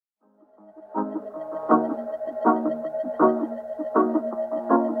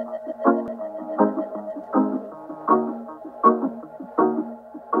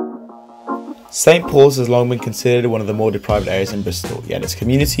St Paul's has long been considered one of the more deprived areas in Bristol, yet its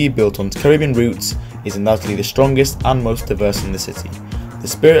community, built on Caribbean roots, is undoubtedly the strongest and most diverse in the city. The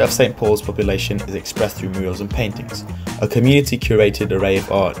spirit of St Paul's population is expressed through murals and paintings. A community-curated array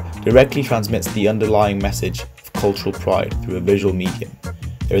of art directly transmits the underlying message of cultural pride through a visual medium.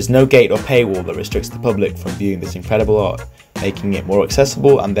 There is no gate or paywall that restricts the public from viewing this incredible art, making it more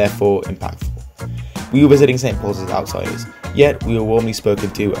accessible and therefore impactful. We were visiting St Paul's as outsiders, yet we were warmly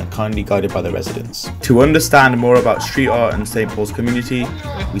spoken to and kindly guided by the residents. To understand more about street art and St Paul's community,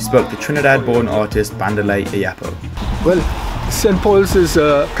 we spoke to Trinidad-born artist Bandele Lyapo. Well, St Paul's is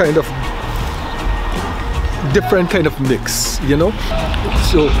a kind of different kind of mix, you know.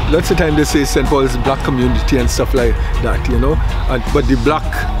 So lots of time they say St Paul's black community and stuff like that, you know. But the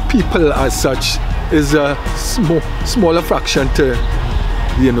black people as such is a smaller fraction to,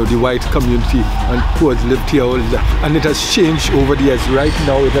 you know, the white community and who has lived here all that. And it has changed over the years. Right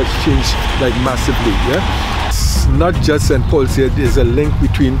now it has changed like massively, yeah. It's not just St Paul's here, there's a link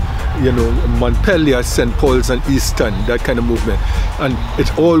between, you know, Montpellier, St Paul's and Easton, that kind of movement. And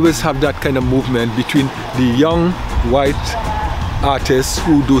it always have that kind of movement between the young white artists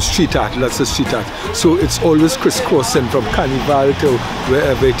who do street art, lots of street art. So it's always crisscrossing from Carnival to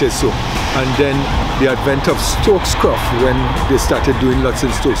wherever it is. So, and then the advent of Stokescroft when they started doing lots in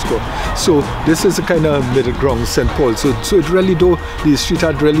Stokescroft. So this is a kind of middle ground, St Paul. So it really do, the street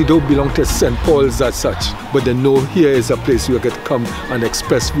art really don't belong to St Paul's as such. But they know here is a place where you can come and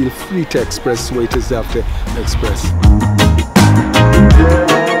express, feel free to express what it is they have to express.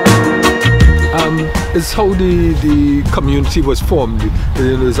 It's how the community was formed.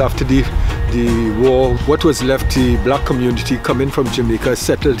 It was after the war. What was left, the black community coming from Jamaica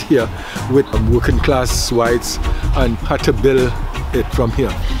settled here with working class whites and had to build it from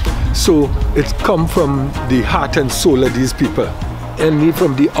here. So it come from the heart and soul of these people. And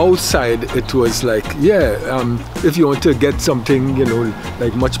from the outside, it was like, yeah, if you want to get something, you know,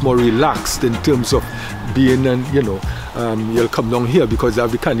 like much more relaxed in terms of being, and you know, you'll come down here because they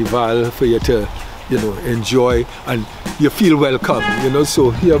have the carnival for you to, you know, enjoy and you feel welcome, you know.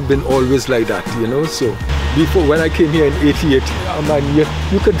 So here have been always like that, you know. So before, when I came here in '88, man,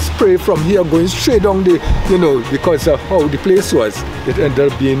 you could spray from here going straight down the, you know, because of how the place was. It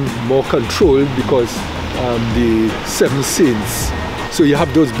ended up being more controlled because the Seven Saints. So you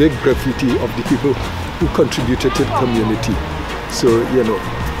have those big graffiti of the people who contributed to the community. So, you know.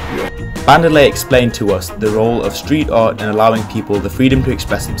 Yeah. Bandele explained to us the role of street art in allowing people the freedom to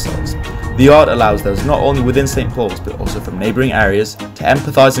express themselves. The art allows those not only within St Paul's but also from neighbouring areas to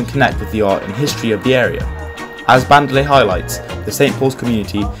empathise and connect with the art and history of the area. As Bandele highlights, the St Paul's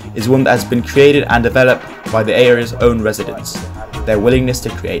community is one that has been created and developed by the area's own residents. Their willingness to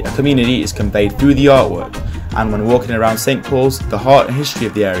create a community is conveyed through the artwork, and when walking around St Paul's, the heart and history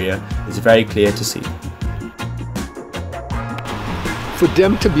of the area is very clear to see. For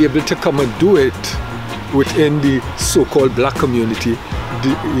them to be able to come and do it within the so-called black community,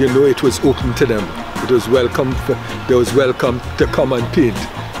 you know, it was open to them. It was welcome. They was welcome to come and paint.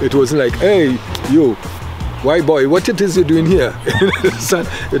 It wasn't like, hey, you, white boy, what it is you doing here?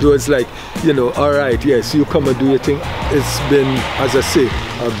 It was like, you know, all right, yes, you come and do your thing. It's been, as I say,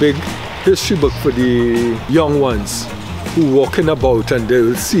 a big history book for the young ones who walking about, and they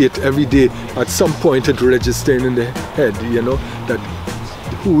will see it every day. At some point it registering in the head, you know, that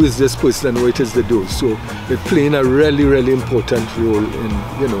who is this person and what is they do. So it's playing a really, really important role in,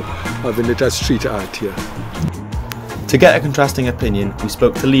 you know, having it as street art here. To get a contrasting opinion, we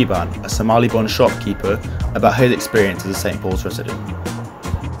spoke to Liban, a Somali-born shopkeeper, about his experience as a St Paul's resident.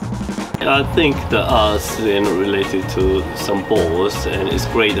 I think the arts related to St Paul's and it's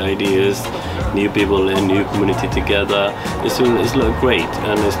great ideas, new people and new community together. It's look great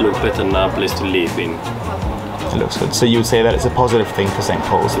and it's look better now place to live in. It looks good. So you would say that it's a positive thing for St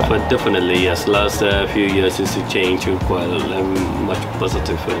Paul's then? But definitely, yes. Last few years it's changed quite much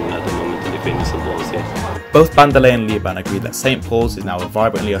positive at the moment in St Paul's, yes. Both Bandele and Liban agree that St Paul's is now a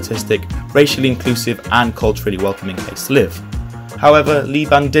vibrantly artistic, racially inclusive and culturally welcoming place to live. However,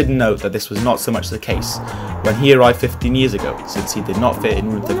 Liban did note that this was not so much the case when he arrived 15 years ago, since he did not fit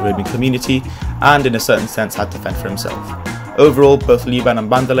in with the Caribbean community and in a certain sense had to fend for himself. Overall, both Liban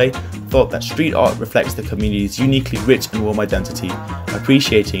and Bandele thought that street art reflects the community's uniquely rich and warm identity,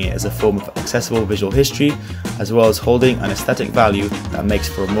 appreciating it as a form of accessible visual history, as well as holding an aesthetic value that makes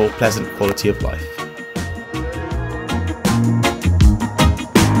for a more pleasant quality of life.